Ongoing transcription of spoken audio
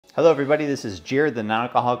Hello everybody, this is Jared, the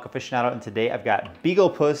non-alcoholic aficionado, and today I've got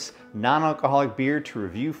Beaglepuss non-alcoholic beer to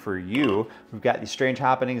review for you. We've got the Strange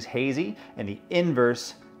Hoppenings Hazy and the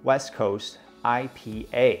Inverse West Coast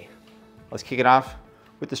IPA. Let's kick it off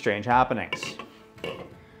with the Strange Hoppenings.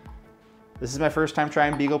 This is my first time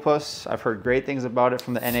trying Beaglepuss. I've heard great things about it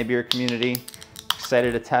from the NA beer community.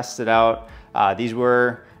 Excited to test it out. These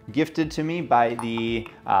were gifted to me by the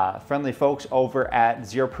friendly folks over at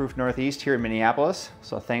Zero Proof Northeast here in Minneapolis.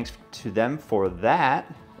 So thanks to them for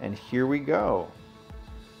that. And here we go.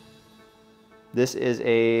 This is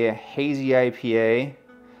a hazy IPA.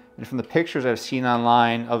 And from the pictures I've seen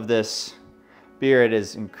online of this beer, it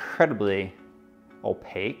is incredibly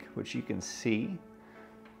opaque, which you can see.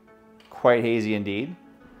 Quite hazy indeed.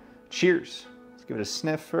 Cheers. Let's give it a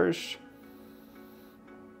sniff first.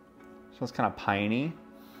 Smells kind of piney.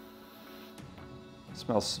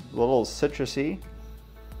 Smells a little citrusy.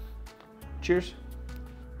 Cheers.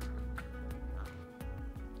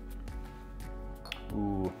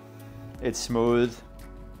 Ooh, it's smooth.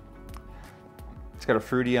 It's got a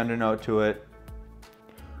fruity undernote to it.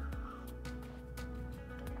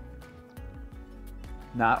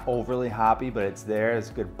 Not overly hoppy, but it's there. It's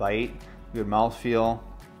a good bite, good mouthfeel.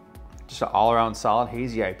 Just an all-around solid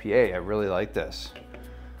hazy IPA. I really like this.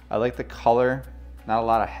 I like the color. Not a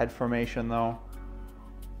lot of head formation though.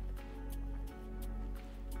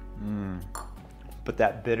 But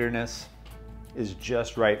that bitterness is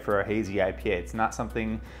just right for a hazy IPA. It's not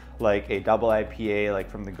something like a double IPA like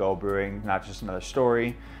from the Go Brewing, Not Just Another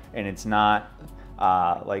Story. And it's not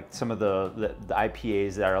like some of the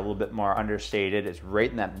IPAs that are a little bit more understated. It's right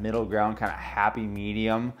in that middle ground, kind of happy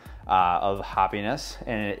medium of hoppiness.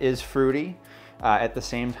 And it is fruity at the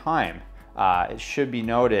same time. It should be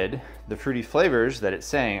noted, the fruity flavors that it's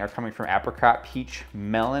saying are coming from apricot, peach,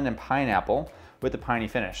 melon, and pineapple with the piney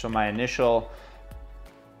finish. So my initial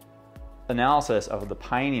analysis of the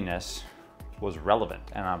pininess was relevant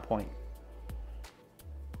and on point.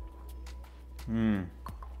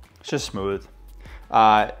 It's just smooth.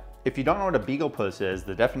 If you don't know what a Beaglepuss is,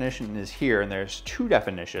 the definition is here, and there's two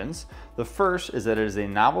definitions. The first is that it is a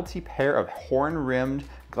novelty pair of horn-rimmed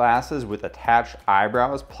glasses with attached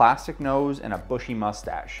eyebrows, plastic nose, and a bushy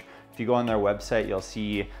mustache. If you go on their website, you'll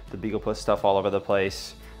see the Beaglepuss stuff all over the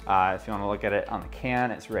place. If you want to look at it on the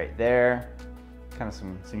can, it's right there. Kind of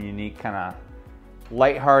some unique kind of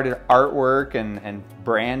lighthearted artwork and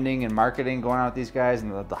branding and marketing going on with these guys,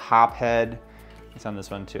 and the hop head. It's on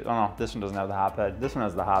this one too. Oh no, this one doesn't have the hop head. This one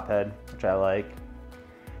has the hop head, which I like.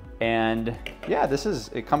 And yeah,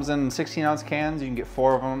 it comes in 16-ounce cans. You can get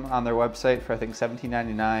 4 of them on their website for I think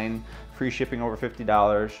 $17.99. Free shipping over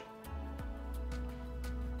 $50.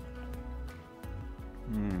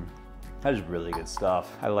 That is really good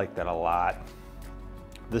stuff. I like that a lot.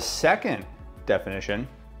 The second definition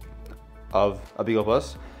of a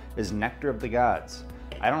Beaglepuss is Nectar of the Gods.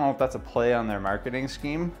 I don't know if that's a play on their marketing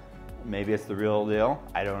scheme. Maybe it's the real deal.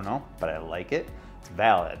 I don't know, but I like it. It's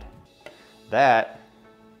valid. That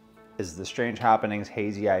is the Strange Hoppenings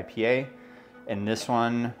Hazy IPA, and this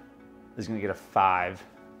one is gonna get a 5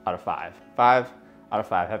 out of 5. 5 out of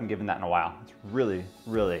 5. Haven't given that in a while. It's really,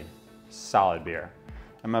 really solid beer.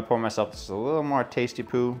 I'm gonna pour myself just a little more tasty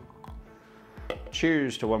poo.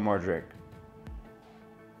 Cheers to one more drink.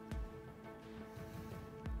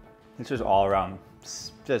 It's just all around,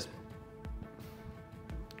 just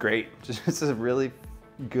great. This is a really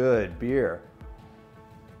good beer.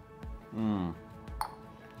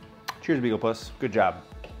 Cheers, Beaglepuss. Good job.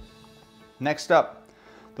 Next up,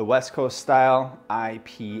 the West Coast style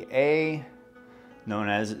IPA, known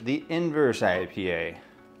as the Inverse IPA.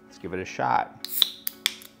 Let's give it a shot.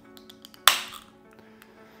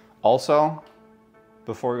 Also,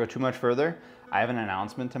 before we go too much further, I have an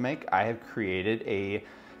announcement to make. I have created a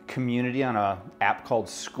community on an app called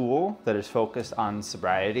School that is focused on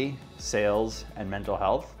sobriety, sales, and mental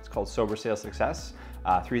health. It's called Sober Sales Success.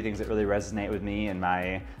 3 things that really resonate with me in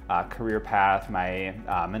my career path, my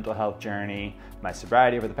mental health journey, my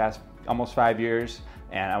sobriety over the past almost 5 years.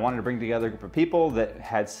 And I wanted to bring together a group of people that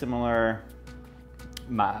had similar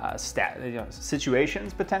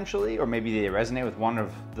situations potentially, or maybe they resonate with one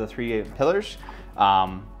of the 3 pillars.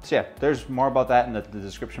 So yeah, there's more about that in the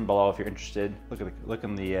description below if you're interested. Look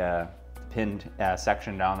in the pinned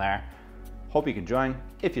section down there. Hope you can join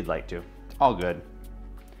if you'd like to. It's all good.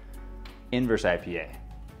 Inverse IPA.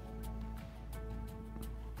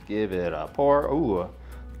 Give it a pour. Ooh,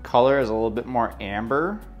 color is a little bit more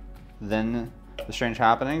amber than the Strange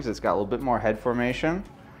Hoppenings. It's got a little bit more head formation.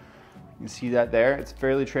 You can see that there. It's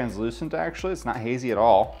fairly translucent actually. It's not hazy at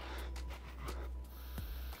all.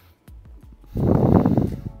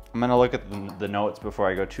 I'm gonna look at the notes before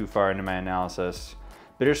I go too far into my analysis.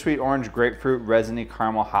 Bittersweet orange, grapefruit, resiny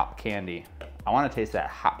caramel, hop candy. I wanna taste that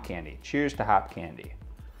hop candy. Cheers to hop candy.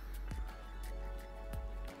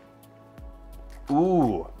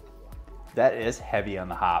 Ooh, that is heavy on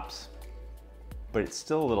the hops, but it's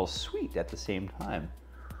still a little sweet at the same time.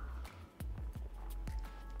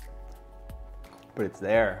 But it's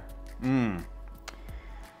there.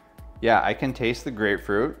 Yeah, I can taste the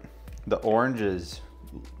grapefruit. The orange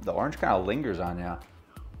kind of lingers on you.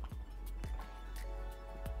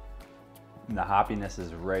 And the hoppiness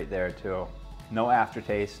is right there too. No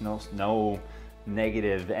aftertaste, no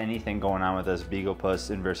negative anything going on with this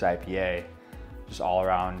Beaglepuss Inverse IPA. Just all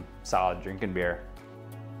around solid drinking beer.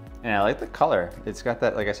 And I like the color. It's got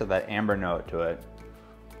that, like I said, that amber note to it.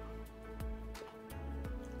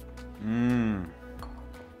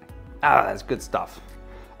 That's good stuff.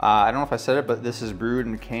 I don't know if I said it, but this is brewed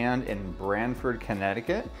and canned in Branford,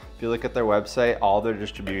 Connecticut. If you look at their website, all their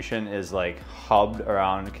distribution is like hubbed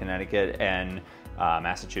around Connecticut and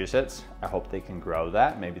Massachusetts. I hope they can grow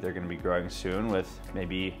that. Maybe they're gonna be growing soon with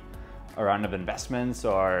maybe a round of investments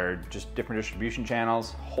or just different distribution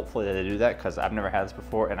channels. Hopefully they do that, because I've never had this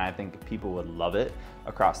before and I think people would love it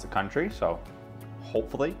across the country, so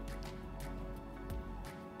hopefully.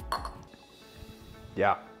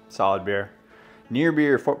 Yeah, solid beer. Near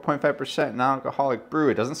beer, 4.5% non-alcoholic brew.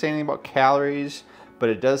 It doesn't say anything about calories, but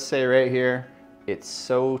it does say right here, it's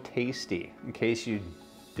so tasty. In case you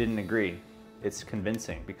didn't agree, it's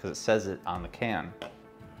convincing because it says it on the can.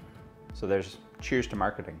 So there's cheers to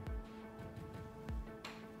marketing.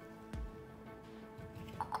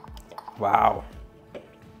 Wow,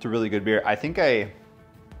 it's a really good beer. I think I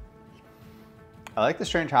like the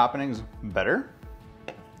Strange Hoppenings better.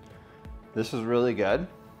 This is really good,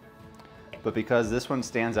 but because this one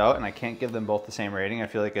stands out and I can't give them both the same rating, I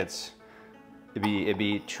feel like it'd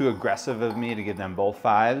be too aggressive of me to give them both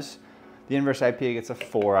 5s. The Inverse IPA gets a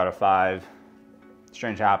 4 out of 5.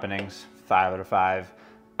 Strange Hoppenings, 5 out of 5.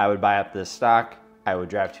 I would buy up this stock. I would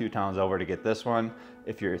drive 2 towns over to get this one.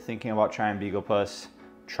 If you're thinking about trying Beaglepuss,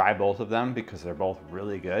 try both of them because they're both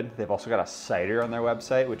really good. They've also got a cider on their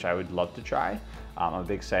website, which I would love to try. I'm a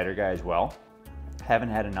big cider guy as well. Haven't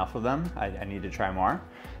had enough of them. I need to try more.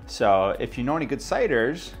 So if you know any good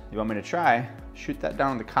ciders you want me to try, shoot that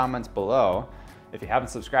down in the comments below. If you haven't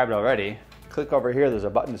subscribed already, click over here. There's a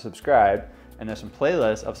button to subscribe, and there's some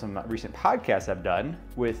playlists of some recent podcasts I've done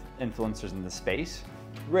with influencers in the space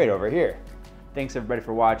right over here. Thanks everybody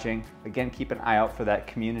for watching. Again, keep an eye out for that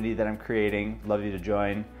community that I'm creating. Love you to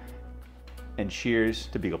join. And cheers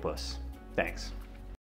to Beaglepuss. Thanks.